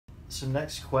So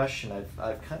next question,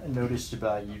 I've kind of noticed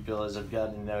about you, Bill, as I've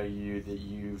gotten to know you, that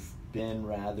you've been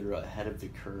rather ahead of the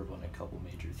curve on a couple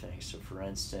major things. So for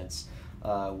instance,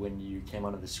 when you came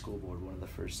onto the school board, one of the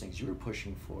first things you were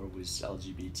pushing for was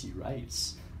LGBT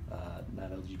rights.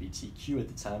 Not LGBTQ at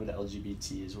the time, but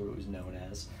LGBT is what it was known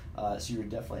as. So you were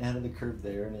definitely ahead of the curve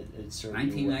there, and it served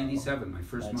 1997, you well. my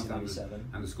first month on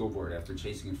the school board after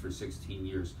chasing it for 16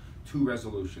 years. 2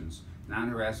 resolutions,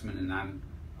 non-harassment and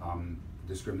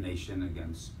non-discrimination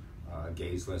against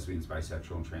gays, lesbians,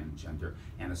 bisexual, and transgender,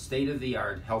 and a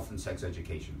state-of-the-art health and sex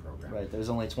education program. Right, that was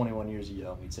only 21 years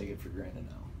ago, and we take it for granted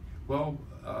now. Well,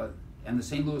 and the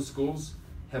St. Louis schools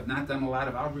have not done a lot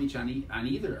of outreach on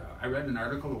either. I read an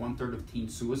article that 1/3 of teen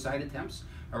suicide attempts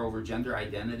are over gender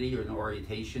identity or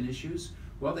orientation issues.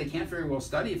 Well, they can't very well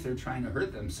study if they're trying to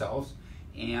hurt themselves,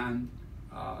 and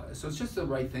so it's just the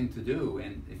right thing to do.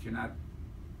 And if you're not,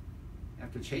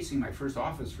 after chasing my first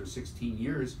office for 16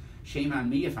 years, shame on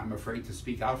me if I'm afraid to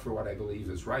speak out for what I believe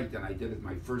is right. And I did it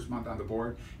my first month on the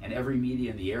board, and every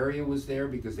media in the area was there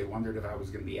because they wondered if I was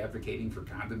going to be advocating for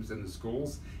condoms in the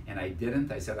schools, and I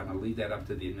didn't. I said I'm going to leave that up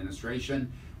to the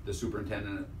administration. The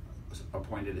superintendent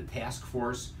appointed a task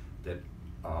force that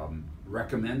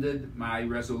recommended my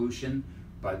resolution,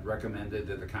 but recommended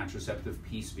that the contraceptive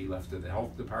piece be left to the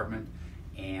health department.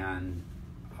 And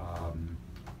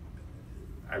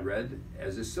I read,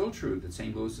 as is still true, that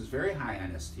St. Louis is very high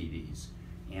on STDs,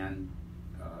 and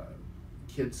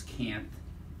kids can't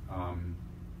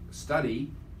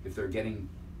study if they're getting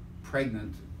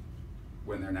pregnant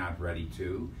when they're not ready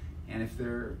to, and if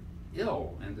they're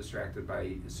ill and distracted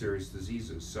by serious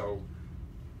diseases. So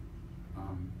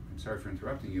I'm sorry for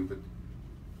interrupting you, but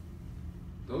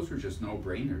those were just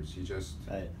no-brainers.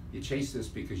 You chase this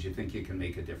because you think you can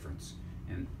make a difference,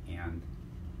 and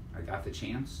I got the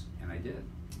chance, and I did,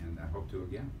 and I hope to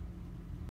again.